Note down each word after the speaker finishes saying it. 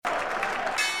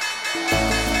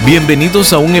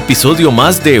Bienvenidos a un episodio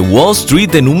más de Wall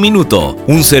Street en un minuto,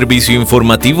 un servicio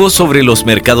informativo sobre los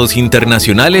mercados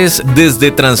internacionales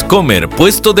desde Transcomer,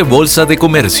 puesto de bolsa de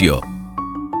comercio.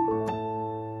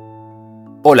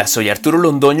 Hola, soy Arturo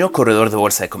Londoño, corredor de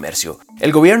Bolsa de Comercio.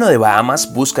 El gobierno de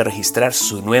Bahamas busca registrar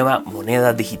su nueva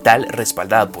moneda digital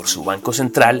respaldada por su banco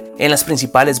central en las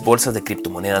principales bolsas de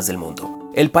criptomonedas del mundo.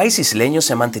 El país isleño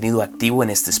se ha mantenido activo en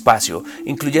este espacio,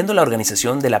 incluyendo la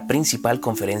organización de la principal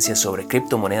conferencia sobre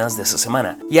criptomonedas de esta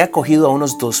semana, y ha acogido a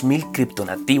unos 2.000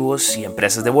 criptonativos y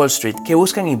empresas de Wall Street que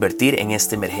buscan invertir en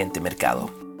este emergente mercado.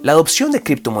 La adopción de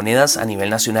criptomonedas a nivel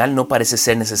nacional no parece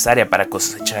ser necesaria para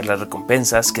cosechar las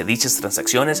recompensas que dichas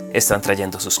transacciones están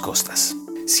trayendo a sus costas.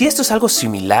 Si esto es algo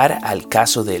similar al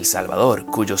caso de El Salvador,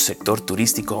 cuyo sector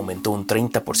turístico aumentó un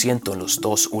 30% en los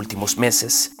 2 últimos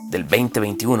meses del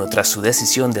 2021 tras su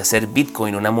decisión de hacer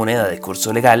Bitcoin una moneda de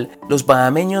curso legal, los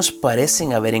bahameños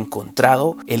parecen haber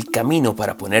encontrado el camino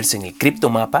para ponerse en el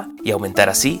criptomapa y aumentar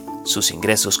así sus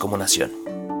ingresos como nación.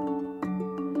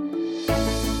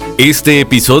 Este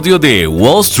episodio de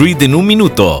Wall Street en un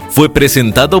minuto fue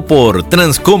presentado por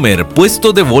Transcomer,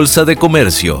 puesto de bolsa de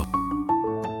comercio.